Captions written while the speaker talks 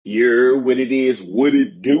You're what it is, what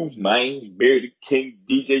it do, man. Barry the King,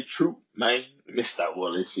 DJ Troop, man. Missed out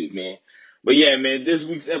all this shit, man. But yeah, man, this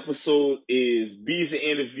week's episode is Beezie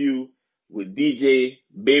interview with DJ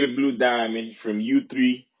Baby Blue Diamond from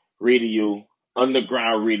U3 Radio,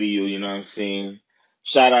 Underground Radio, you know what I'm saying?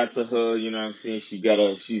 Shout out to her, you know what I'm saying? She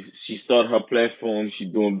started her platform,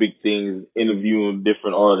 she's doing big things, interviewing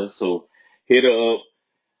different artists. So hit her up.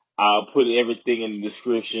 I'll put everything in the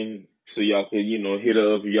description so y'all can, hit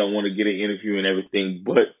her up if y'all want to get an interview and everything.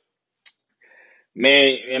 But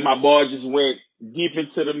man, and my boy just went deep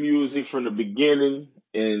into the music from the beginning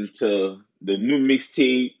into the new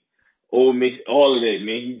mixtape, old mix, all of that,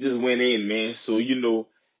 man. He just went in, man. So y'all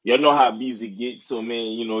know how busy gets. So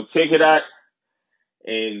man, check it out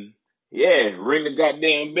and yeah, ring the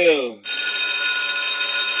goddamn bell.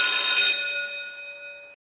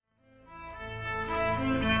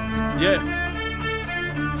 Yeah,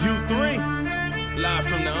 U3, live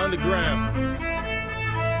from the underground.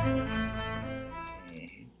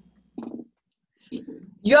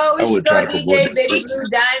 Yo, it's your girl DJ Baby Blue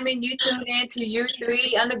Diamond. You tune in to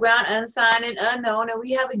U3, Underground, Unsigned, and Unknown. And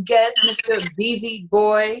we have a guest, Mr. Beezie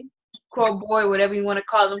Boy, Core Boy, whatever you want to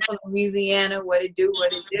call him, from Louisiana. What it do,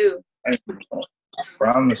 what it do. I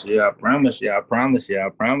promise you, it's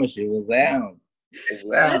out.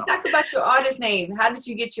 Let's talk about your artist name. How did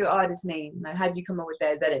you get your artist name? Like, how did you come up with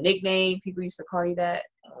that? Is that a nickname? People used to call you that?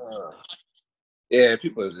 Yeah,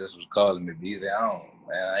 people just was calling me Beezie. I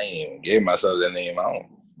ain't even gave myself that name.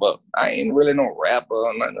 But I ain't really no rapper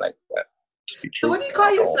or nothing like that. So what do you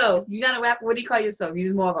call yourself? You not a rapper? What do you call yourself?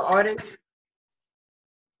 You more of an artist?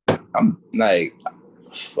 I'm like,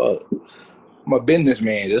 fuck. I'm a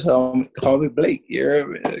businessman. Just call me Blake. You heard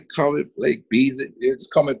me? Call me Blake Beezie.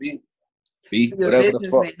 Just call me B. Whatever the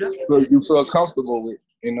fuck you feel comfortable with,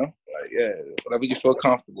 Like, yeah, whatever you feel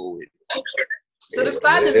comfortable with. So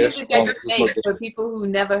describe the music that you make for people who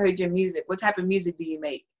never heard your music. What type of music do you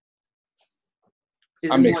make?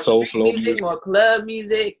 Is I it make more soul street flow music, more club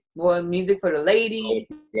music, more music for the ladies?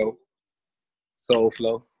 Soul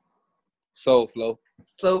flow. Slow flow.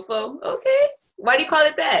 Okay. Why do you call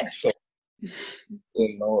it that? So,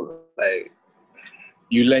 like,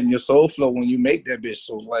 you letting your soul flow when you make that bitch.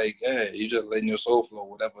 So, like, yeah, you just letting your soul flow,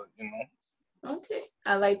 whatever, Okay,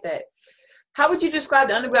 I like that. How would you describe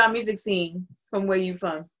the underground music scene from where you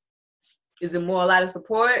from? Is it more a lot of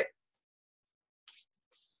support?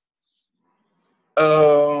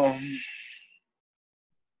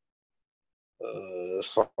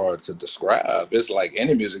 It's hard to describe. It's like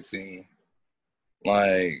any music scene,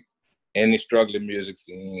 like any struggling music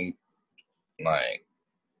scene, like,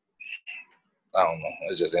 I don't know.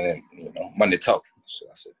 It's just any, money talk, should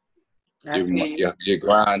I say. Your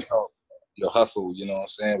grind talk, your hustle, you know what I'm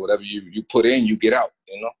saying? Whatever you put in, you get out,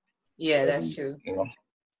 Yeah, that's true. Yeah.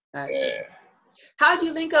 How'd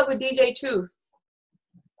you link up with DJ Truth?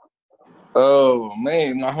 Oh,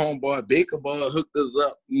 man, my homeboy Baker Boy hooked us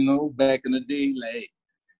up, back in the day, like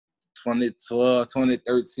 2012,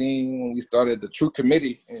 2013, when we started the True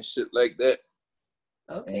Committee and shit like that.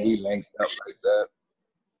 Okay. And we linked up like that.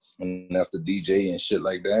 And that's the DJ and shit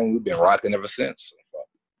like that. And we've been rocking ever since.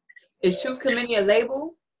 Is True Committee a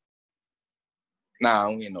label? Nah,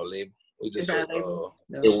 we ain't no label. We just It's not a label?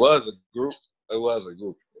 No. It was a group.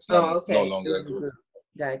 It's no longer a group.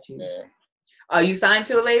 Got you. Yeah. Are you signed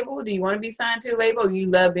to a label? Do you want to be signed to a label, or you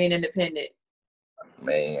love being independent?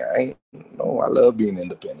 Man, I love being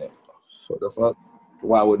independent. What the fuck?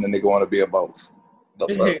 Why wouldn't a nigga want to be a boss?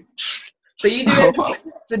 So you do that,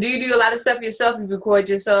 so do you do a lot of stuff yourself? You record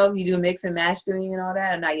yourself? You do mix and mastering and all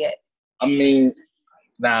that, or not yet? I mean,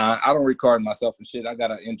 nah, I don't record myself and shit. I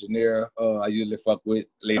got an engineer. I usually fuck with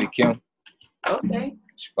Lady Kim. Okay.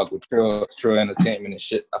 She fuck with Trill Entertainment and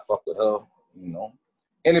shit. I fuck with her.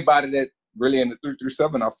 Anybody that really in the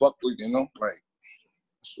 337, I fuck with.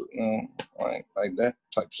 Like that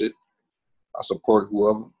type shit. I support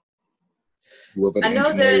whoever. I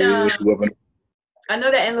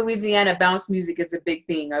know that in Louisiana, bounce music is a big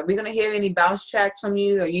thing. Are we gonna hear any bounce tracks from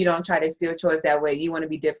you, or you don't try to steal choice that way? You want to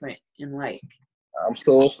be different and like. I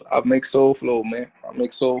make soul flow, man. I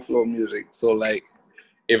make soul flow music. So like,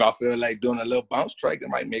 if I feel like doing a little bounce track, I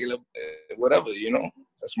might make a little whatever.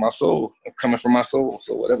 That's my soul. I'm coming from my soul.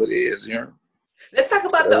 So whatever it is, Let's talk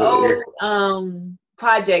about the old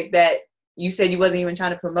project that you said you wasn't even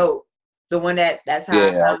trying to promote. The one that's how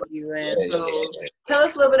I found you. And tell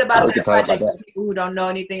us a little bit about that project for people who don't know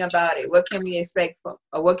anything about it. What can we expect from,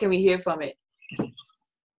 or what can we hear from it?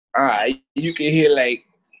 All right, you can hear like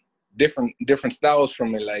different styles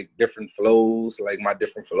from it, like different flows, like my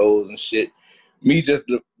different flows and shit. Me just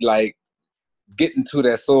like getting to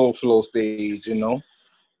that soul flow stage,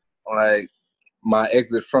 like my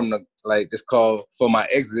exit from the like it's called For My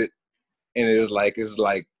Exit, and it's like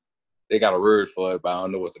they got a word for it, but I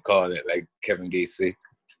don't know what to call it. Like Kevin Gates said,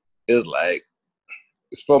 it's like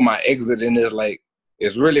it's for my exit, and it's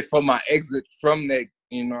really for my exit from that.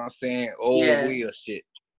 You know what I'm saying? Old way of shit.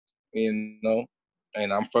 You know,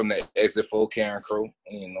 and I'm from the exit for Karen Crow.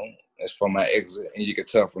 You know, it's for my exit, and you can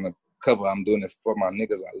tell from the cover I'm doing it for my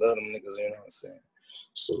niggas. I love them niggas. You know what I'm saying?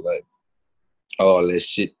 So like all that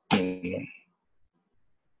shit. You know.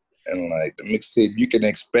 And like the mixtape, you can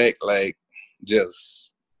expect like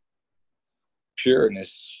just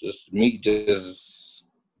pureness, just me just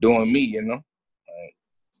doing me, you know? Like,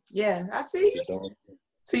 yeah, I see you.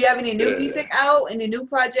 So you have any new music out? Any new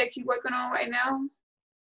projects you working on right now?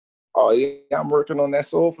 Oh yeah, I'm working on that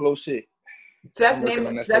Soul Flow shit. So that's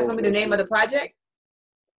gonna be the name of the project?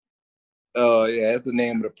 Yeah, that's the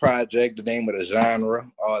name of the project, the name of the genre,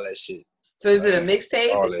 all that shit. So is it a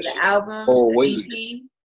mixtape? Is it an album? EP?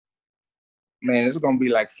 Man, it's gonna be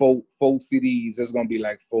like four CDs. It's gonna be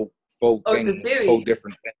like four things, it's a series. 4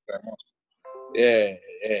 different things. Yeah,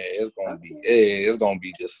 it's gonna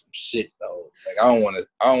be just some shit though. Like I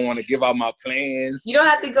don't wanna give out my plans. You don't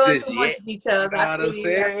have to go into much details. Are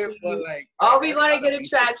we gonna get a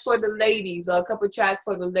track for the ladies or a couple tracks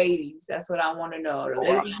for the ladies? That's what I want to know. The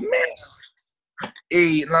ladies. Man.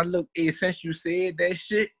 Hey, now look, since you said that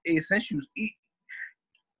shit, I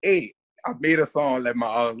made a song like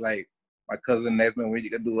I was like. My cousin asked me when you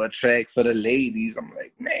could do a track for the ladies. I'm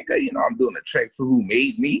like, man, cause you know I'm doing a track for who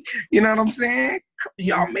made me. You know what I'm saying?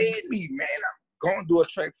 Y'all made me, man. I'm gonna do a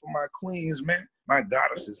track for my queens, man. My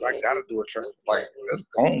goddesses. I gotta do a track. Like that's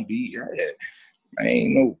gonna be. Yeah. I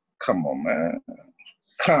ain't no. Come on, man.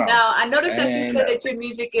 Now I noticed that you said that your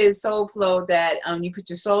music is soul flow. That you put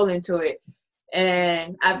your soul into it.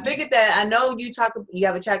 And I figured that I know you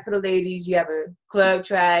have a track for the ladies, you have a club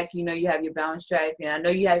track, you know, you have your bounce track, and I know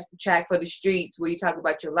you have a track for the streets where you talk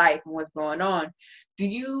about your life and what's going on. Do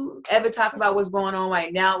you ever talk about what's going on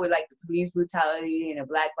right now with like the police brutality and the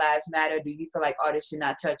Black Lives Matter? Do you feel like artists should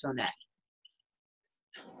not touch on that?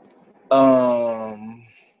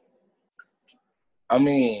 I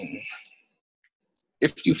mean,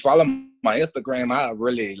 if you follow my Instagram, I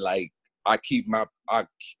really like. I'm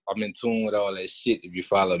in tune with all that shit. If you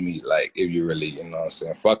follow me, like if you really, you know what I'm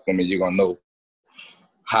saying, fuck with me, you're gonna know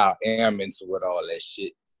how I am into with all that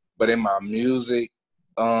shit. But in my music,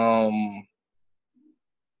 I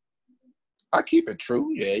keep it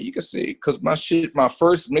true. Yeah, you can see, cause my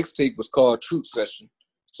first mixtape was called Truth Session.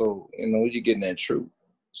 So, you know, you're getting that truth.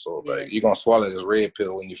 So like you're gonna swallow this red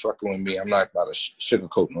pill when you fucking with me. I'm not about to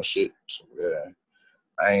sugarcoat no shit. So yeah.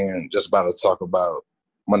 I ain't just about to talk about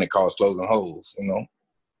money, cars, clothes, and hoes, you know?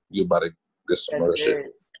 You about to get some real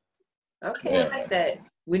shit. Okay, yeah. I like that.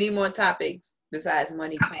 We need more topics besides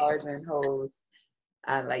money, cars, and hoes.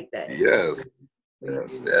 I like that. Yes. Now,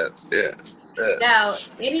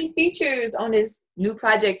 any features on this new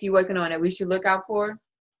project you working on that we should look out for?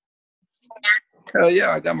 Hell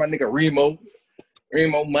yeah, I got my nigga Remo,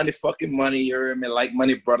 money, fucking money, you heard me? Like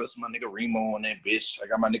Money Brothers, my nigga Remo on that bitch. I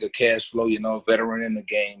got my nigga Cash Flow, you know, veteran in the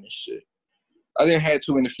game and shit. I didn't have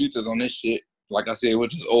too many features on this shit. Like I said,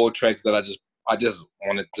 which is old tracks that I just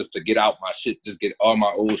wanted just to get out my shit, just get all my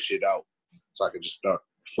old shit out, so I could just start.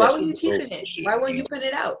 Why were you keeping it? Why wouldn't you put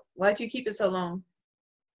it out? Why'd you keep it so long?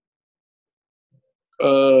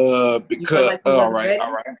 Because like all right.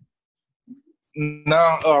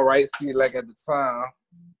 No, all right. See, like at the time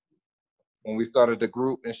when we started the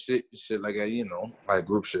group and shit like that, you know, like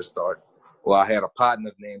group shit start. Well, I had a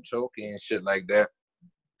partner named Choky and shit like that,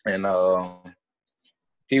 and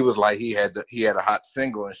he was like he had a hot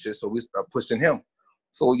single and shit, so we started pushing him.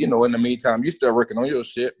 So you know, in the meantime, you still working on your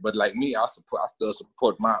shit, but like me, I still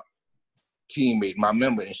support my teammate, my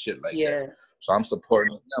member and shit like that. So I'm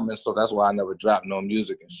supporting him, and so that's why I never dropped no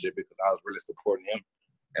music and shit, because I was really supporting him.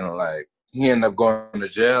 And like he ended up going to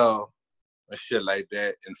jail and shit like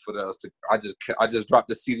that, and for us to, I just dropped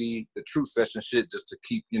the CD, the Truth Session shit, just to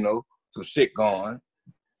keep, you know, some shit going.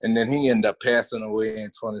 And then he ended up passing away in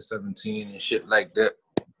 2017 and shit like that.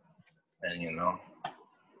 And you know,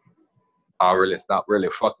 I really stopped really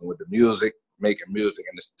fucking with the music, making music,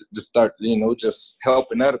 and just start, you know, just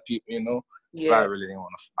helping other people, you know. So I really didn't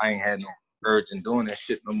want to. I ain't had no urge in doing that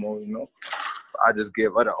shit no more, you know. I just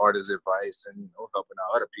give other artists advice and, you know, helping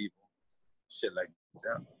out other people, shit like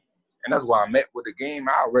that. And that's why I met with the game.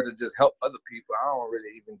 I'd rather just help other people. I don't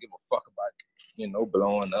really even give a fuck about, you know,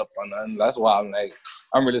 blowing up or nothing. That's why I'm like,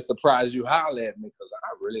 I'm really surprised you holler at me, because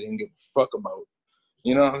I really didn't give a fuck about,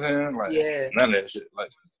 you know what I'm saying? Like, none of that shit. Like,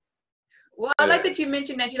 well, I like that you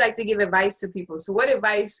mentioned that you like to give advice to people. So what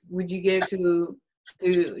advice would you give to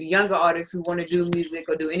to younger artists who want to do music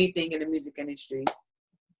or do anything in the music industry?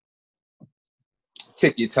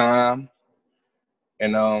 Take your time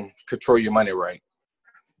and control your money right.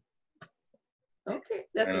 Okay,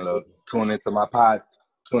 that's and tune into my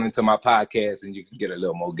podcast, and you can get a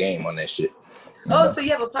little more game on that shit. Oh, so you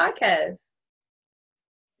have a podcast?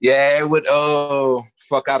 Yeah, with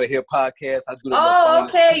Fuck Out of Here podcast. I do the Oh,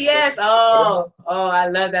 okay, yes. Oh, I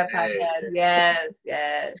love that podcast. Yes,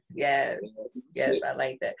 I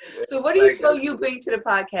like that. So what do you feel you bring to the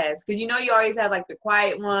podcast? Because you know you always have like the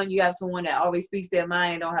quiet one, you have someone that always speaks their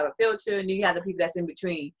mind and don't have a filter, and then you have the people that's in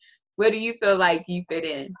between. Where do you feel like you fit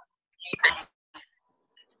in?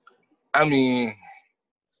 I mean,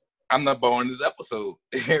 I'm the bonus episode.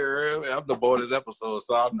 I'm the bonus episode,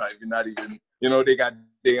 so I'm not even, you know, they got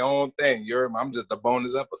their own thing. I'm just the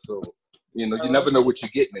bonus episode. You know, you never know what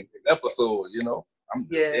you're getting in the episode, you know.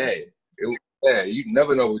 You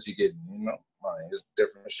never know what you're getting, you know. It's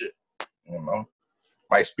different shit, you know.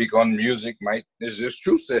 Might speak on music, it's just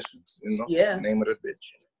true sessions, you know. Yeah. Name of the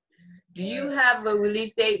bitch. Do you have a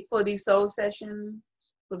release date for these soul sessions,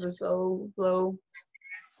 for the Soul Flow?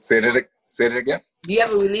 Say that again. Do you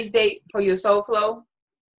have a release date for your Soul Flow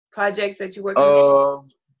projects that you're working on?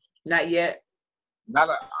 Not yet. Not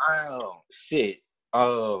a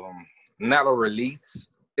release.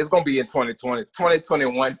 It's gonna be in 2020,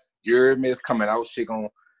 2021. Your is coming out.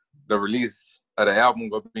 The release of the album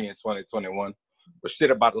gonna be in 2021. But shit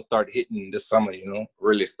about to start hitting this summer. You know,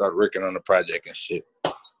 really start working on the project and shit.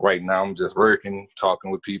 Right now, I'm just working, talking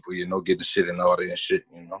with people. You know, getting shit in order and shit.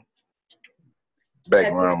 You know.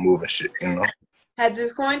 Background moving shit, you know. Has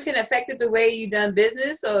this quarantine affected the way you done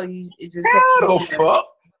business, or it's just Hell the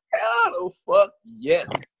fuck yes.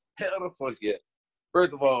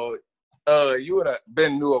 First of all, you would have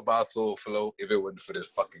been knew about Soul Flow if it wasn't for this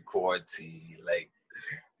fucking quarantine. Like,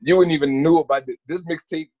 you wouldn't even knew about this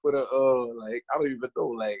mixtape with like, I don't even know.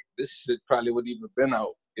 Like, this shit probably wouldn't even been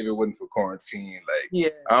out if it wasn't for quarantine. Like,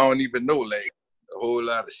 yeah. I don't even know. Like, a whole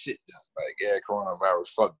lot of shit. Like, yeah, coronavirus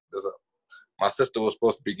fucked this up. My sister was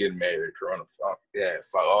supposed to be getting married. Corona, fuck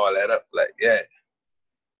all that up. Like,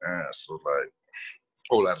 so like,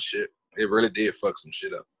 whole lot of shit. It really did fuck some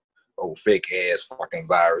shit up. Old fake ass fucking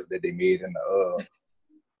virus that they made in the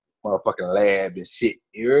motherfucking lab and shit.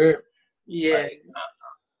 You heard? Yeah. Like,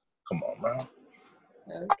 come on, man.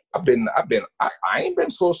 Okay. I ain't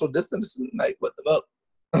been social distancing. Like, what the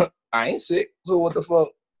fuck? I ain't sick. So what the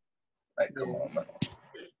fuck? Like, come on, man.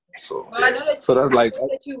 So, well, I know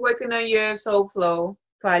that you're working on your Soul Flow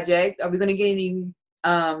project. Are we gonna get any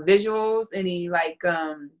visuals, any like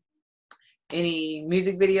any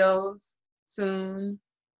music videos soon?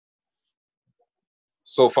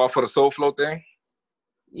 So far for the Soul Flow thing?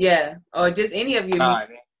 Yeah, or just any of your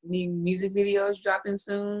any music videos dropping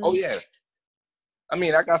soon? Oh yeah. I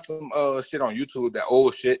mean, I got some shit on YouTube, that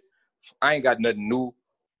old shit. I ain't got nothing new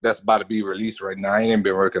that's about to be released right now. I ain't even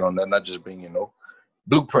been working on that. I just been, you know,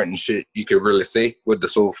 blueprinting shit, you could really say, with the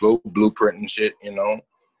Soul Flow, blueprinting shit, you know.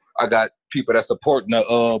 I got people that supporting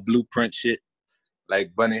the blueprint shit,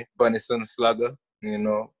 like Bunny Son Slugger, you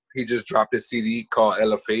know. He just dropped his CD called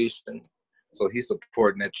Elevation, so he's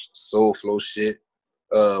supporting that Soul Flow shit.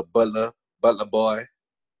 Butler Boy,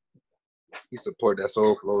 he support that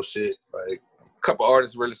Soul Flow shit. Like, a couple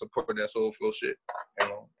artists really support that Soul Flow shit, you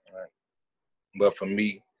know. Like, but for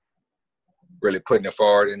me, really putting it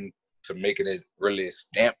forward and to making it really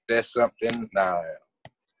stamped as something, nah.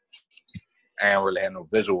 I ain't really had no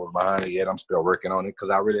visuals behind it yet. I'm still working on it because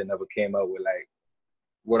I really never came up with like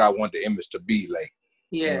what I want the image to be like.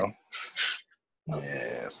 Yeah. You know?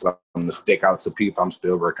 Yeah, something to stick out to people. I'm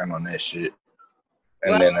still working on that shit.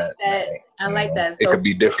 And then I like that. It could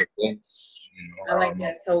be different things. You know, I like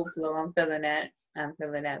that Soul Flow. I'm feeling that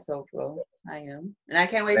Soul Flow. I am, and I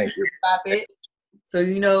can't wait for you to drop it. So,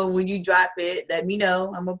 you know, when you drop it, let me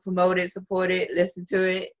know. I'm going to promote it, support it, listen to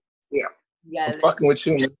it. Yeah. I'm fucking with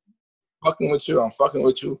you, man. I'm fucking with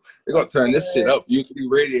you. We're going to turn this shit up. U3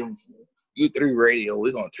 Radio.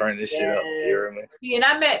 We're going to turn this shit up. You hear me? Yeah, and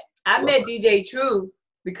I met DJ True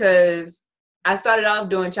because I started off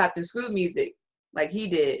doing chopped and screwed music like he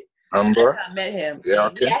did. That's how I met him. Yeah,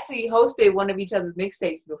 okay. We actually hosted one of each other's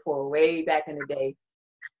mixtapes before, way back in the day.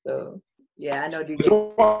 So, yeah, I know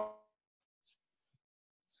DJ.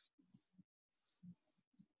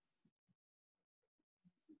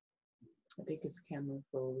 I think his camera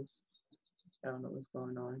froze. I don't know what's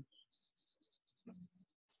going on.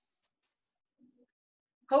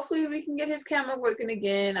 Hopefully we can get his camera working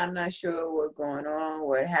again. I'm not sure what's going on,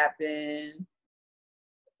 what happened.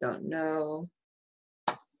 Don't know.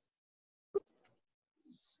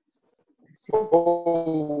 Let's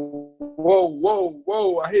Whoa.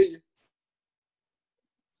 I hear you.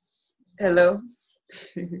 Hello.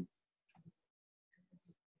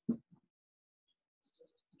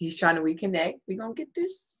 He's trying to reconnect. We're going to get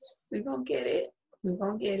this. We're going to get it. We're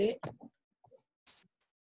going to get it.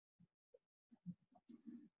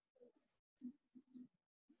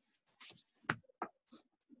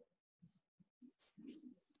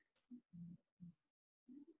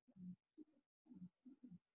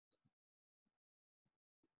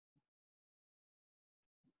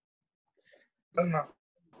 No.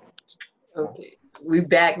 Okay. We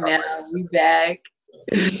back now. We back.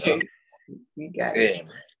 We got it.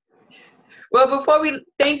 Well, before we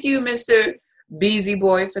thank you, Mr. Beezie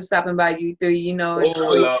Boy, for stopping by U3. You know,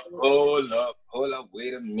 hold up.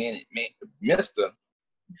 Wait a minute, man. Mister.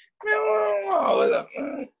 Hold up,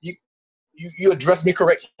 man. You addressed me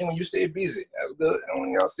correctly when you said Beezie. That's good. And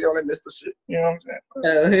when y'all see all that Mister shit, you know what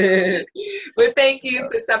I'm saying? Well, thank you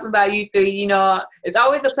for stopping by U3. You know, it's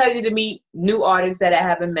always a pleasure to meet new artists that I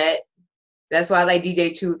haven't met. That's why I like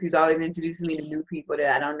DJ Truth. He's always introducing me to new people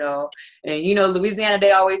that I don't know. And, you know, Louisiana,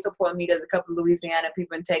 they always support me. There's a couple of Louisiana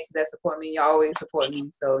people in Texas that support me. You always support me.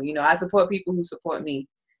 So, you know, I support people who support me.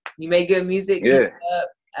 You make good music. Yeah. Keep it up.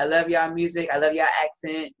 I love y'all music. I love y'all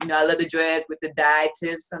accent. You know, I love the dreads with the dye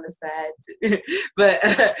tips on the side. But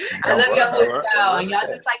I love y'all whole style. And y'all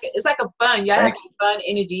just like, it's like a fun. Y'all have a fun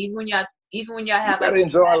energy. Even when y'all have like,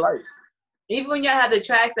 enjoy life. Even when y'all have the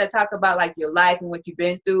tracks that talk about like your life and what you've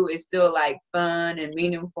been through, it's still like fun and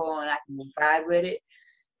meaningful, and I can vibe with it.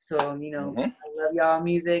 So, you know, I love y'all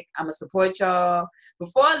music. I'm gonna support y'all.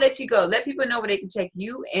 Before I let you go, let people know where they can check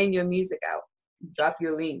you and your music out. Drop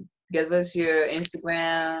your link. Give us your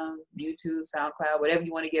Instagram, YouTube, SoundCloud, whatever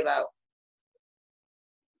you want to give out.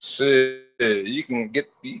 Shit, you can get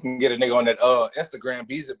a nigga on that Instagram,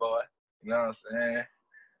 Beezie Boy. You know what I'm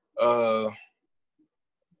saying?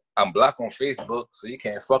 I'm blocked on Facebook, so you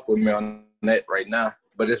can't fuck with me on that right now.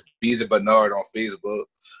 But it's Beezie Bernard on Facebook.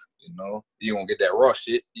 You know, you won't get that raw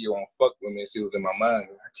shit. You won't fuck with me and see what's in my mind.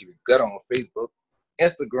 I keep it gut on Facebook,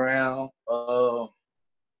 Instagram.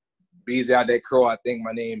 Beezie out that crow, I think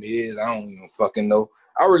my name is. I don't even fucking know.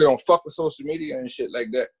 I really don't fuck with social media and shit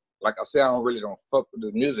like that. Like I said, I don't fuck with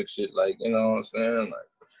the music shit. Like, you know what I'm saying? Like,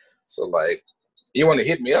 so like, you want to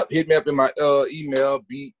hit me up in my email,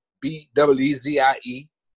 BEEZIE.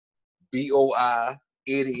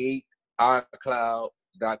 BOI88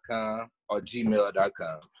 iCloud.com or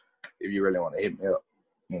gmail.com if you really want to hit me up,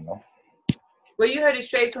 you know. Well, you heard it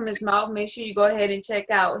straight from his mouth. Make sure you go ahead and check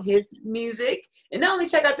out his music. And not only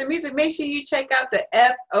check out the music, make sure you check out the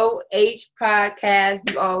FOH podcast.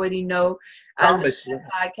 You already know. I love the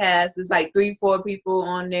podcast. It's like 3-4 people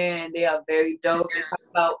on there, and they are very dope. They talk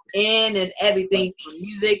about and everything from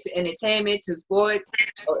music to entertainment to sports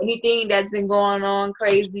or anything that's been going on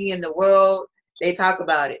crazy in the world. They talk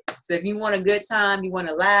about it. So if you want a good time, you want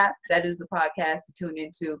to laugh, that is the podcast to tune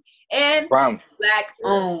into. And Black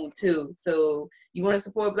owned too. So you want to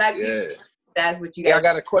support Black people? That's what you got. Yeah, I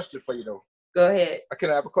got a question for you though. Go ahead. Can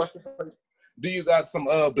I have a question for you? Do you got some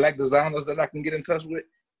Black designers that I can get in touch with?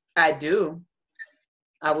 I do.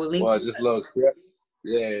 I will link you. Just look.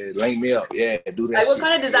 Yeah, link me up. Yeah, do that. Like what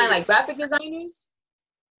kind of design? Like graphic designers?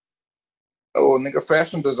 Oh, nigga,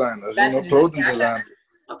 fashion designers. Clothing designers.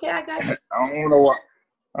 Okay, I got you. I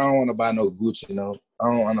don't want to buy no Gucci, you know. I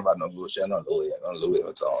don't want to buy no Gucci. I know Louis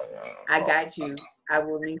Vuitton. You know. I got you. I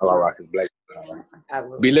will link you. All I rock is Black designer. I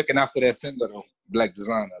will. Be looking out for that single though. Black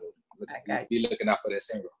designer though. I got you. Be looking out for that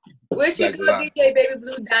single. Wish you good, DJ Baby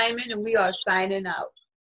Blue Diamond, and we are signing out.